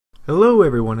Hello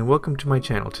everyone and welcome to my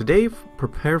channel. Today,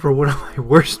 prepare for one of my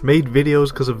worst made videos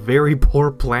because of very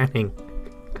poor planning.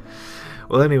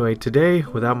 Well anyway, today,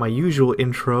 without my usual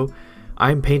intro,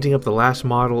 I'm painting up the last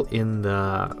model in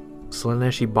the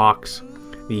Slaanesh box,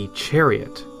 the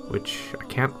Chariot, which I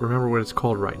can't remember what it's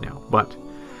called right now, but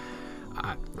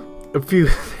a few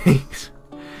things.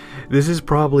 This is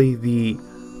probably the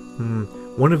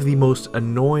one of the most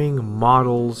annoying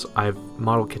model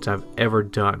kits I've ever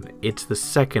done. It's the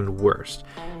second worst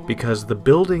because the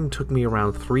building took me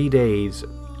around 3 days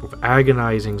of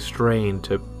agonizing strain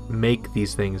to make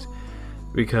these things,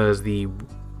 because these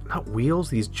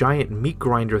giant meat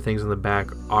grinder things in the back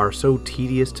are so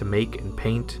tedious to make and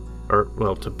paint, or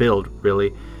well, to build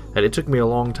really, that it took me a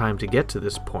long time to get to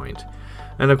this point.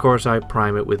 And of course I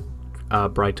prime it with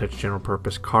Bright Touch General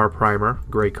Purpose Car Primer,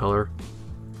 gray color.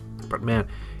 But man,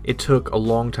 it took a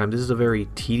long time. This is a very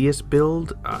tedious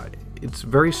build. It's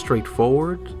very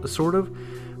straightforward, sort of,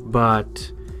 but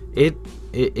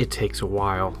it takes a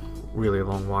while, really a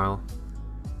long while.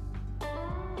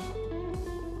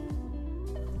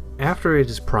 After it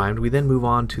is primed, we then move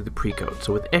on to the pre-coat.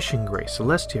 So with Eshin Gray,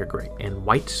 Celestia Gray, and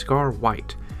White Scar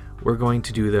White, we're going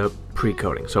to do the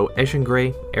pre-coating. So Eshin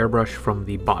Gray, airbrush from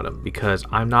the bottom, because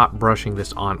I'm not brushing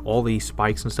this on. All these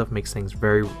spikes and stuff makes things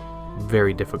very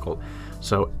difficult.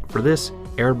 So for this,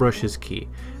 airbrush is key.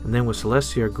 And then with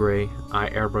Celestia Gray, I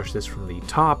airbrush this from the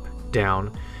top down,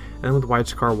 and then with White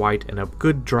Scar White and a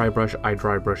good dry brush, I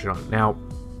dry brush it on. Now,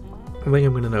 one thing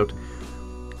I'm going to note,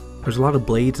 there's a lot of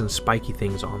blades and spiky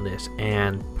things on this,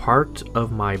 and part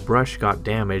of my brush got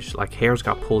damaged, like hairs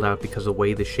got pulled out because of the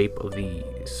way the shape of the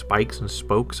spikes and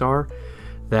spokes are,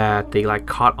 that they like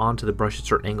caught onto the brush at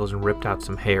certain angles and ripped out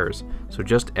some hairs. So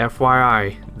just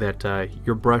FYI that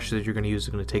your brush that you're going to use is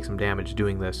going to take some damage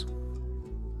doing this.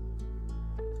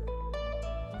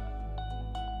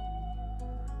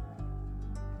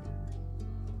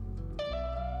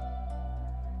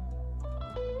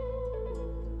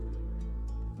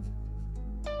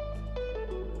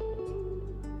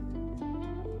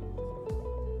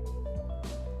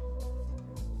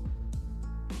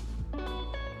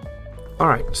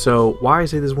 Alright, so why I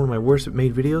say this is one of my worst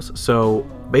made videos. So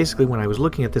basically when I was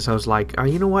looking at this, I was like,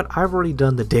 you know what, I've already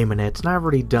done the Daemonettes and I've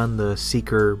already done the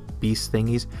Seeker Beast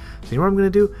thingies. So you know what I'm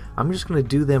going to do? I'm just going to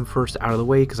do them first out of the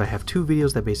way, because I have 2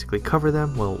 videos that basically cover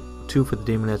them. Well, 2 for the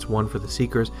Daemonettes, 1 for the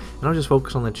Seekers, and I'll just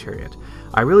focus on the Chariot.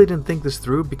 I really didn't think this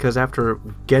through, because after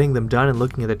getting them done and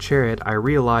looking at the Chariot, I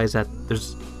realized that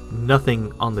there's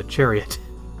nothing on the Chariot.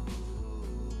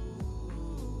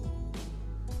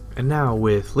 And now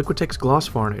with Liquitex Gloss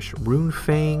Varnish, Rune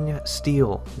Fang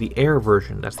Steel, the Air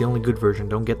version. That's the only good version.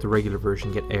 Don't get the regular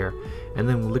version, get Air. And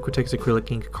then with Liquitex Acrylic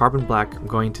Ink Carbon Black, I'm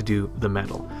going to do the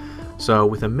metal. So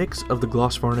with a mix of the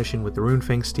gloss varnishing with the Rune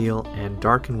Fang Steel and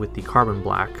darken with the Carbon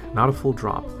Black, not a full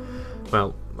drop.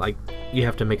 Well, like, you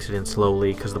have to mix it in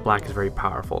slowly because the black is very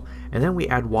powerful. And then we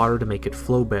add water to make it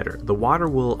flow better. The water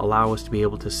will allow us to be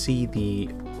able to see the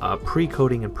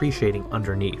pre-coating and pre-shading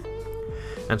underneath.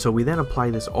 And so we then apply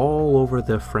this all over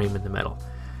the frame in the metal.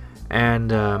 And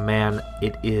man,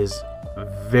 it is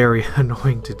very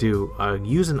annoying to do.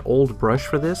 Use an old brush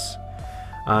for this,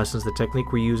 since the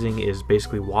technique we're using is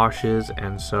basically washes,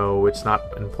 and so it's not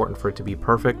important for it to be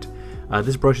perfect.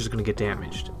 This brush is going to get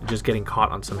damaged, just getting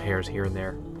caught on some hairs here and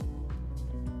there.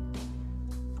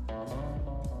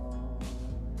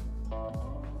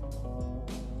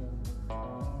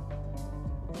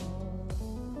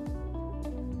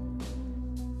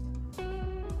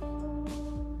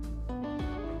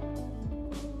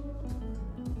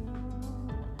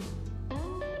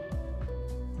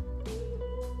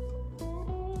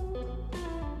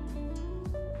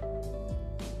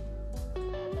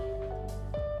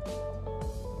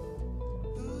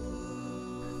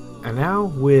 And now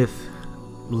with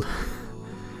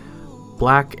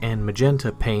black and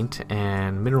magenta paint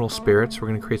and mineral spirits, we're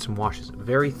going to create some washes.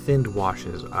 Very thinned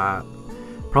washes,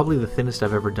 probably the thinnest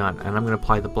I've ever done. And I'm going to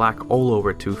apply the black all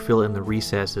over to fill in the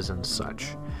recesses and such.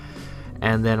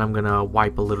 And then I'm going to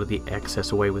wipe a little of the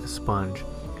excess away with a sponge.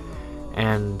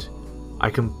 And I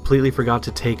completely forgot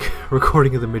to take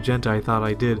recording of the magenta. I thought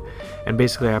I did, and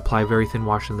basically I apply very thin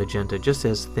wash in magenta, just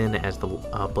as thin as the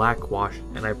black wash,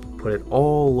 and I put it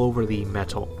all over the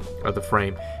metal of the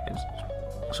frame. And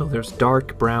so there's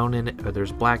dark brown in it, or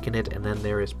there's black in it, and then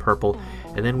there is purple,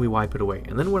 and then we wipe it away.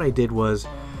 And then what I did was,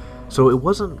 so it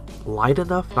wasn't light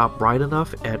enough, not bright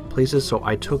enough at places, so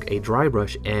I took a dry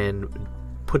brush and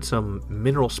put some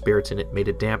mineral spirits in it, made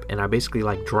it damp, and I basically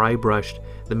like dry brushed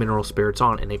the mineral spirits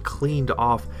on, and it cleaned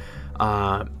off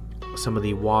some of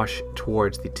the wash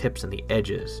towards the tips and the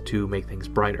edges to make things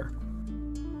brighter.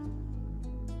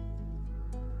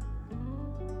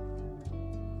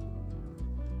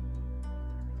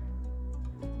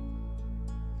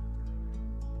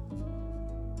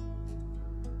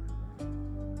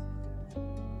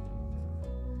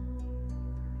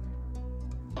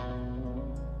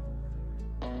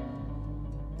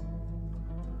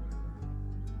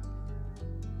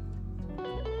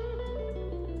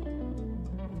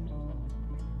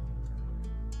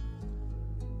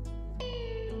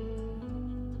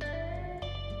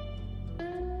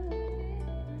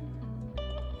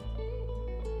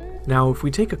 Now, if we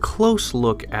take a close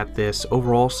look at this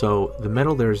overall, so the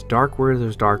metal, there's dark where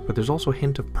there's dark, but there's also a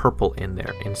hint of purple in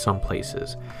there in some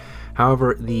places.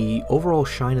 However, the overall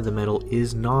shine of the metal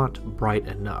is not bright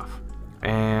enough,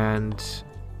 and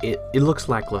it looks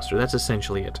lackluster. That's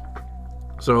essentially it.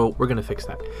 So we're going to fix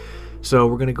that. So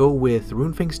we're going to go with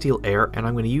Runefeng Steel Air, and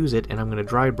I'm going to use it, and I'm going to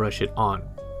dry brush it on.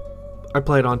 I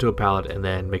apply it onto a palette and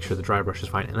then make sure the dry brush is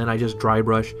fine, and then I just dry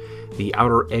brush the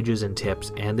outer edges and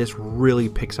tips, and this really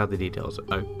picks out the details.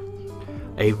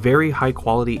 A very high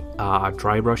quality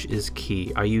dry brush is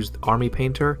key. I used Army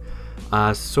Painter.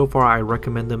 So far I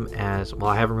recommend them as,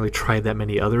 well, I haven't really tried that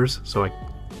many others, so I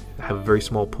have a very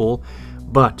small pool,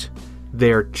 but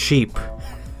they're cheap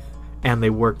and they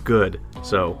work good.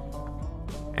 So,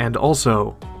 and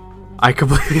also, I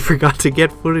completely forgot to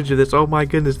get footage of this. Oh my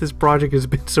goodness, this project has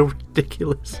been so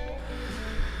ridiculous.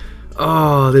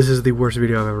 Oh, this is the worst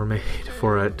video I've ever made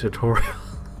for a tutorial.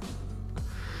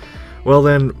 Well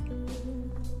then,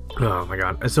 oh my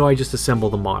god. So I just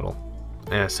assemble the model,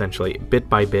 essentially, bit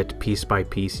by bit, piece by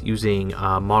piece, using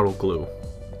model glue,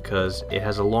 because it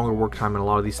has a longer work time and a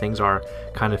lot of these things are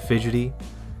kind of fidgety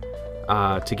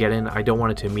to get in. I don't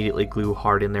want it to immediately glue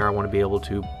hard in there. I want to be able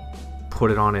to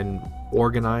put it on and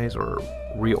organize or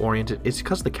reorient it. It's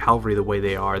because of the cavalry the way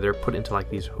they are. They're put into like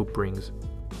these hoop rings.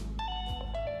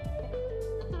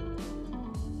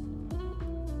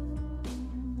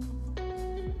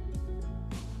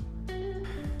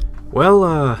 Well,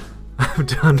 I'm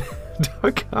done.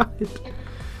 Oh god.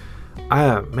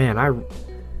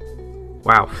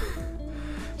 Wow.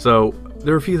 So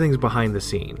there are a few things behind the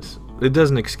scenes. It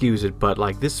doesn't excuse it, but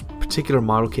like this particular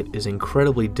model kit is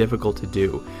incredibly difficult to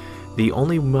do. The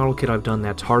only model kit I've done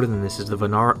that's harder than this is the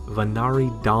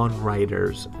Vanari Dawn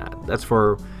Riders. That's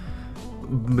for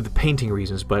the painting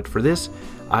reasons, but for this,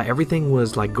 everything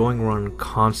was like going wrong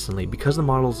constantly because the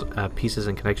model's pieces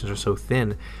and connections are so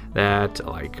thin that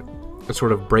like it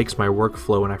sort of breaks my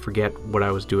workflow and I forget what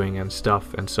I was doing and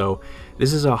stuff. And so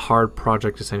this is a hard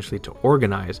project essentially to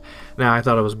organize. Now I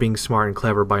thought I was being smart and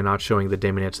clever by not showing the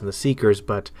Daemonettes and the Seekers,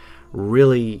 but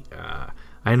really I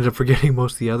ended up forgetting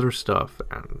most of the other stuff,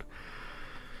 and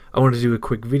I wanted to do a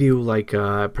quick video, like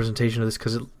presentation of this,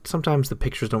 because sometimes the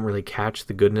pictures don't really catch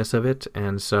the goodness of it,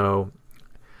 and so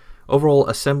overall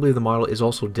assembly of the model is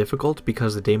also difficult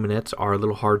because the Daemonettes are a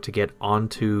little hard to get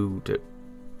onto, to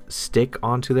stick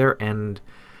onto there, and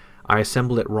I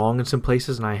assembled it wrong in some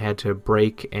places, and I had to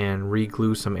break and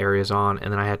re-glue some areas on,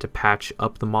 and then I had to patch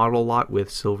up the model a lot with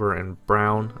silver and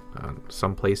brown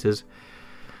some places,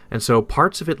 and so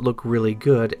parts of it look really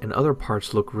good and other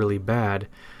parts look really bad,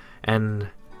 and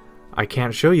I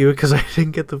can't show you because I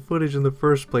didn't get the footage in the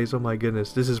first place. Oh my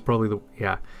goodness, this is probably the,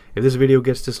 yeah, if this video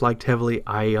gets disliked heavily,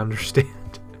 I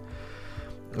understand.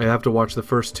 I have to watch the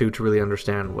first two to really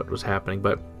understand what was happening,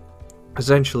 but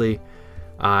essentially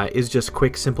is just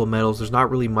quick, simple metals. There's not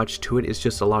really much to it, it's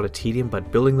just a lot of tedium, but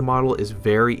building the model is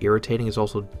very irritating. It's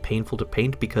also painful to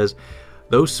paint because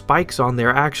those spikes on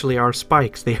there actually are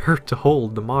spikes. They hurt to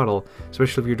hold the model,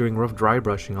 especially if you're doing rough dry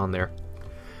brushing on there.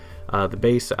 The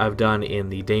base I've done in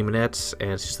the Daemonettes,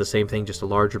 and it's just the same thing, just a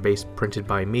larger base printed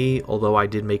by me, although I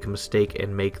did make a mistake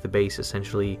and make the base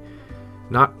essentially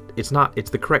it's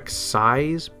the correct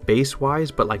size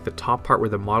base-wise, but like the top part where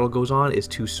the model goes on is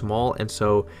too small, and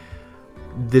so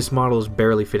this model is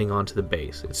barely fitting onto the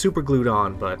base. It's super glued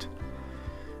on, but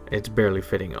it's barely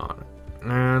fitting on.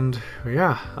 And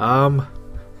yeah,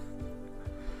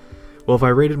 well, if I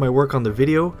rated my work on the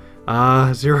video,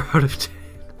 0 out of 10.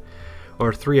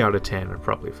 Or 3 out of 10 are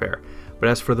probably fair. But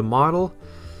as for the model,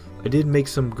 I did make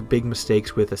some big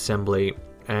mistakes with assembly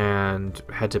and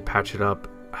had to patch it up.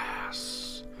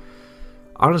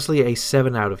 Honestly, a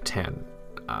 7 out of 10.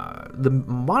 The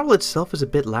model itself is a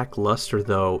bit lackluster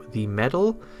though. The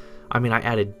metal, I mean, I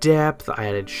added depth, I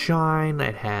added shine,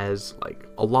 it has like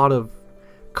a lot of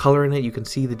color in it. You can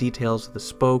see the details of the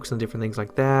spokes and different things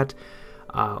like that.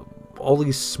 All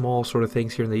these small sort of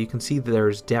things here and there, you can see that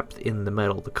there's depth in the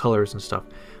metal, the colors and stuff,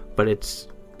 but it's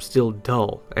still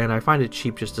dull, and I find it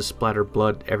cheap just to splatter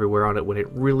blood everywhere on it when it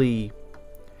really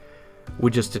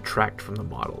would just detract from the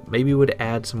model. Maybe it would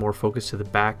add some more focus to the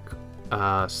back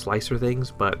slicer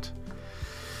things, but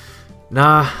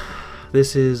nah,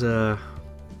 this is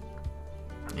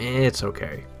it's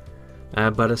okay,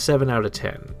 but a 7 out of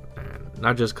 10, and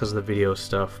not just because of the video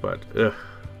stuff, but ugh.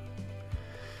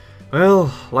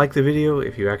 Well, like the video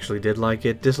if you actually did like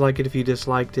it, dislike it if you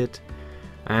disliked it,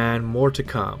 and more to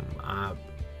come.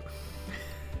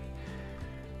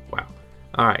 Wow.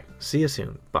 Alright, see you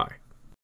soon. Bye.